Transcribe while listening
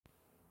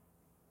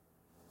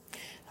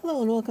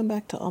Hello and welcome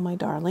back to all my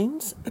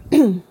darlings.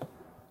 I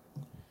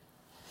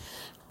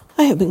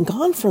have been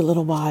gone for a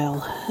little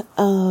while.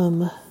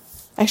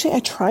 Actually, I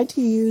tried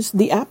to use,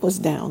 the app was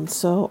down,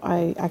 so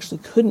I actually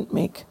couldn't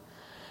make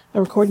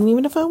a recording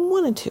even if I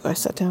wanted to. I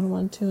sat down and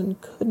wanted to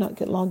and could not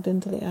get logged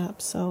into the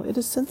app, so it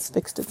has since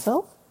fixed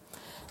itself,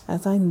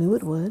 as I knew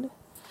it would.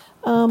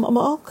 I'm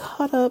all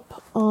caught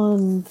up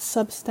on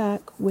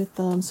Substack with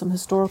some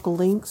historical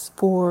links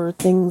for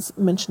things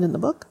mentioned in the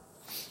book.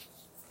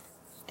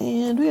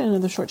 And we got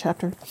another short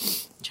chapter.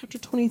 Chapter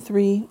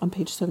 23 on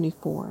page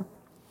 74.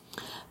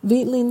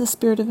 Wheatling, the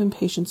spirit of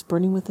impatience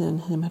burning within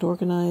him, had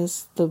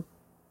organized the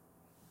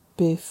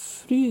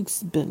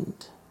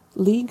Befriedsbund,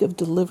 League of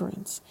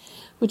Deliverance,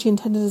 which he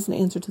intended as an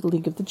answer to the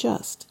League of the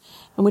Just,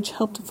 and which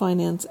helped to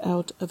finance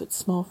out of its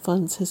small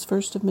funds his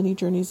first of many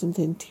journeys into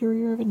the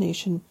interior of a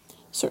nation,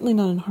 certainly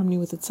not in harmony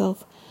with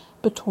itself,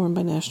 but torn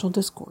by national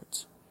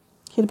discords.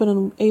 He had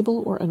been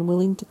unable or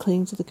unwilling to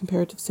cling to the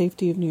comparative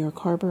safety of New York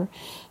Harbor,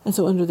 and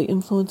so under the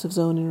influence of his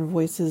own inner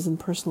voices and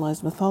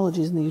personalized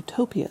mythologies and the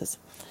utopias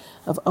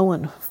of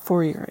Owen,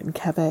 Fourier, and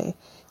Cabet,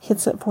 he had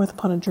set forth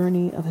upon a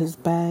journey of his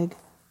bag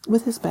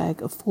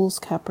of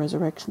foolscap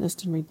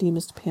resurrectionist and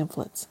redeemist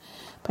pamphlets,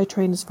 by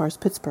train as far as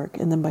Pittsburgh,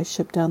 and then by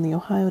ship down the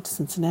Ohio to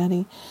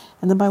Cincinnati,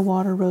 and then by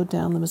water rowed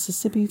down the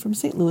Mississippi from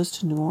St. Louis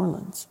to New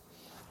Orleans.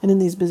 And in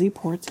these busy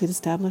ports he had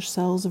established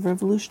cells of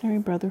revolutionary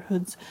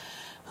brotherhoods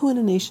who, in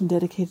a nation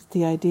dedicated to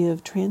the idea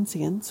of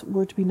transience,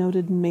 were to be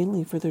noted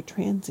mainly for their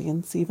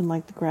transience, even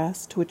like the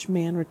grass to which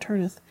man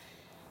returneth,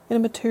 in a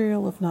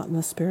material if not in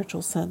a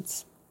spiritual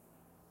sense.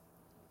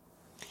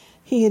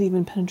 He had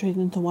even penetrated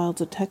into the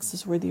wilds of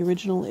Texas, where the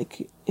original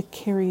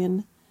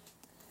Icarian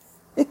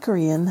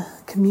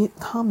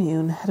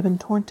commune had been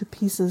torn to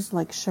pieces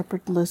like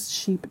shepherdless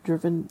sheep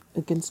driven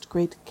against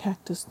great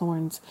cactus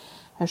thorns,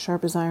 as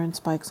sharp as iron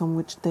spikes, on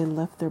which they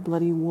left their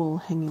bloody wool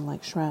hanging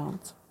like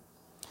shrouds.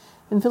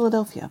 In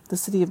Philadelphia, the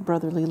city of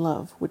brotherly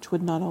love, which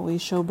would not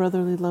always show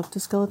brotherly love to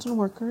skeleton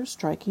workers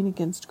striking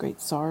against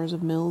great czars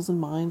of mills and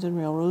mines and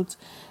railroads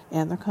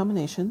and their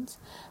combinations,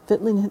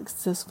 Wheatling had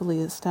successfully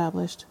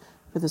established,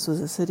 for this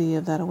was a city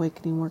of that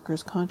awakening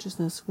workers'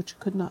 consciousness which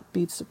could not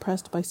be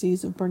suppressed by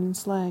seas of burning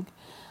slag,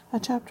 a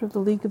chapter of the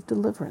League of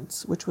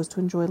Deliverance, which was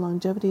to enjoy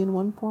longevity in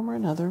one form or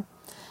another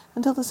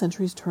until the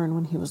century's turn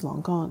when he was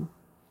long gone.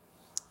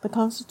 The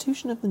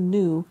constitution of the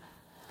new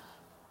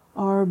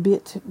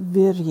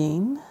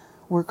Arbeiterverein,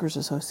 Workers'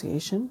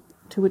 Association,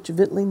 to which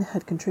Wheatling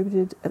had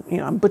contributed,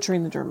 I'm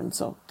butchering the German,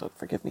 so don't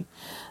forgive me,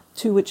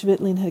 to which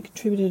Wheatling had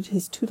contributed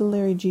his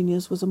tutelary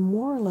genius, was a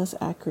more or less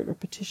accurate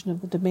repetition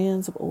of the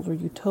demands of older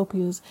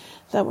utopias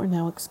that were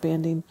now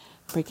expanding,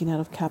 breaking out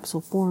of capsule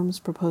forms,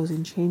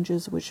 proposing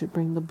changes which should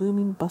bring the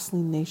booming,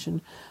 bustling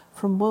nation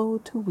from woe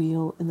to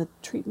weal in the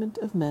treatment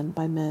of men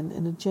by men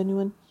in a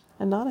genuine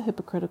and not a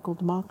hypocritical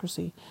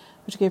democracy,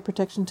 which gave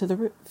protection to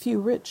the few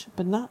rich,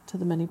 but not to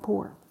the many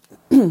poor.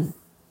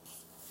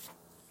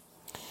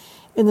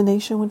 In the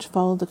nation which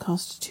followed the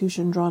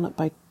constitution drawn up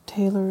by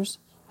tailors,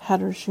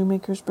 hatters,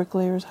 shoemakers,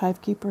 bricklayers,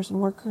 hive-keepers,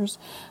 and workers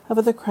of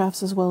other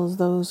crafts, as well as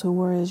those who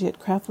were as yet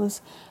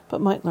craftless,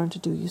 but might learn to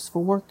do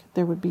useful work,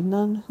 there would be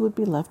none who would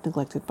be left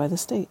neglected by the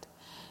state.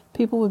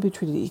 People would be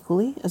treated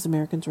equally as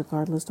Americans,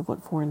 regardless of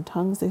what foreign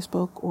tongues they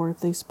spoke, or if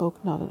they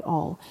spoke not at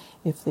all,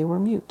 if they were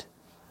mute.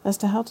 As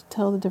to how to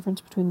tell the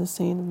difference between the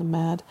sane and the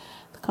mad,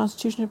 the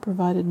Constitution had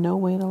provided no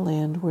way in a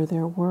land where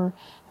there were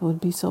and would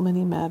be so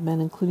many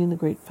madmen, including the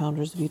great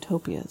founders of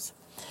utopias.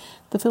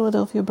 The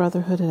Philadelphia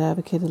Brotherhood had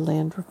advocated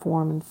land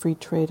reform and free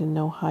trade and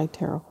no high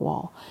tariff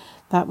wall,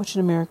 that which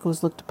in America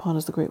was looked upon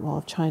as the Great Wall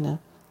of China,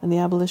 and the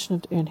abolition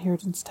of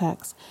inheritance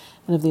tax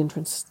and of the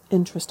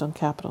interest on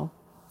capital.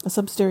 A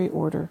subsidiary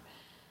order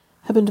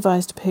had been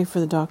devised to pay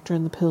for the doctor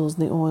and the pills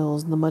and the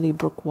oils and the muddy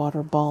brook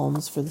water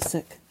balms for the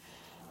sick,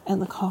 and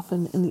the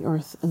coffin in the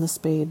earth, and the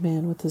spade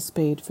man with his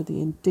spade for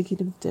the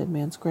indicative dead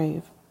man's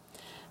grave.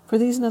 For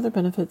these and other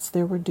benefits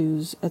there were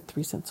dues at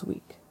 3 cents a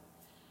week.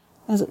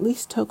 As at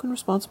least token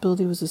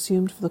responsibility was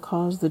assumed for the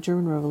cause of the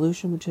German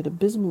Revolution, which had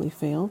abysmally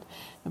failed,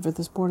 and for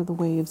the support of the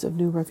waves of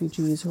new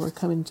refugees who were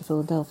coming to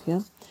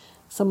Philadelphia,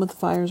 some with the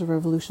fires of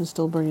revolution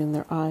still burning in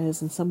their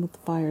eyes, and some with the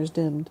fires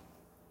dimmed,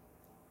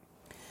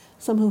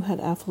 some who had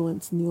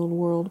affluence in the old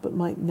world, but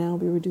might now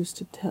be reduced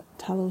to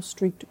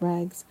tallow-streaked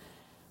rags,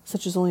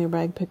 such as only a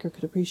rag picker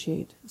could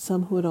appreciate,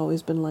 some who had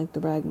always been like the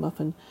rag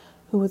muffin,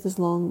 who with his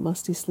long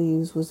musty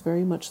sleeves was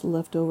very much the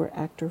leftover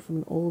actor from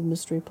an old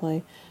mystery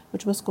play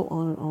which must go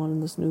on and on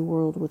in this new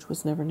world which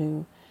was never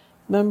new.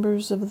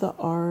 Members of the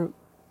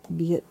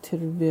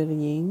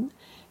Arbeiterverein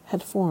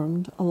had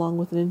formed, along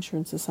with an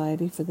insurance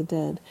society for the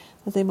dead,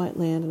 that they might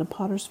land in a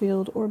potter's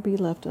field or be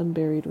left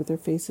unburied with their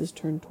faces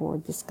turned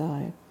toward the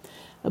sky.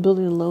 A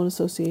building and loan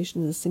association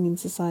and a singing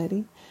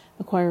society,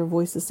 a choir of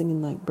voices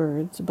singing like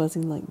birds,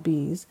 buzzing like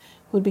bees,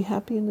 who would be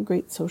happy in the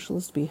great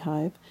socialist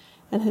beehive,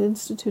 and had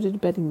instituted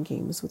betting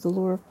games with the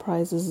lure of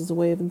prizes as a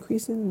way of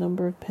increasing the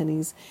number of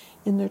pennies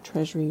in their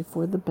treasury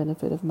for the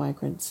benefit of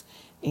migrants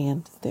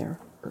and their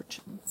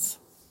urchins.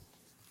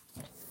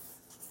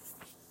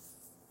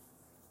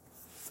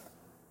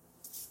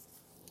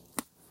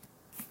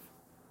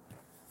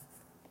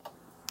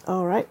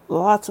 All right,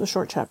 lots of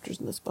short chapters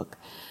in this book.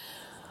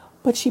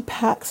 But she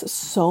packs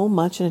so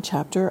much in a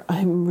chapter.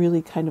 I'm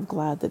really kind of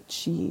glad that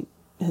she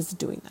is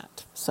doing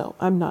that. So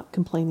I'm not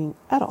complaining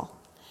at all.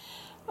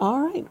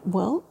 All right,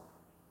 well,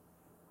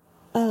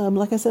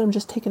 like I said, I'm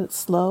just taking it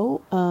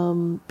slow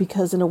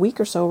because in a week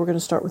or so, we're going to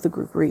start with a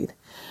group read.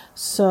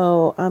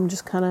 So I'm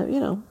just kind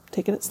of,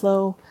 taking it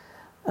slow,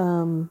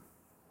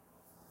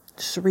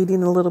 just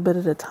reading a little bit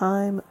at a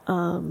time.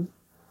 I'm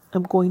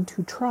going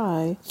to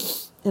try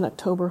in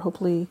October,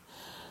 hopefully,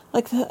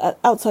 like the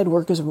outside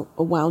work is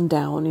wound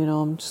down,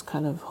 I'm just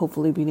kind of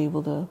hopefully being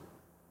able to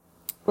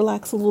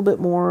relax a little bit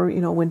more,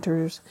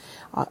 winters,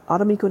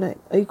 autumn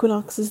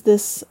equinox is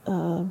this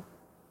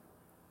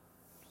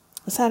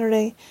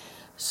Saturday.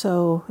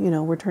 So,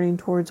 we're turning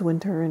towards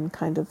winter and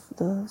kind of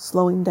the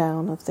slowing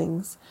down of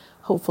things,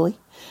 hopefully.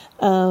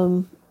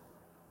 So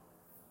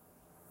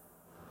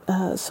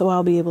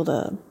I'll be able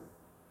to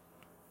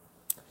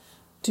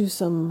do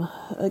some,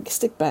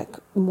 get back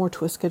more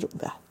to a schedule.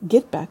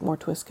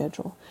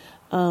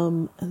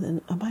 And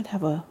then we might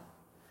have a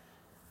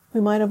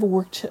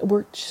work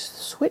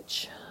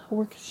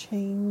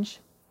change,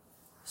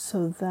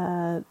 so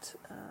that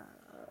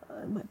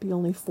it might be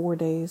only 4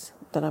 days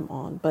that I'm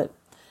on, but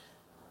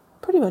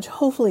pretty much,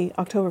 hopefully,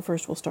 October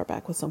 1st, we'll start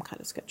back with some kind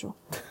of schedule.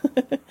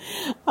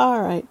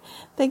 All right.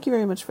 Thank you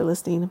very much for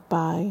listening.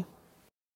 Bye.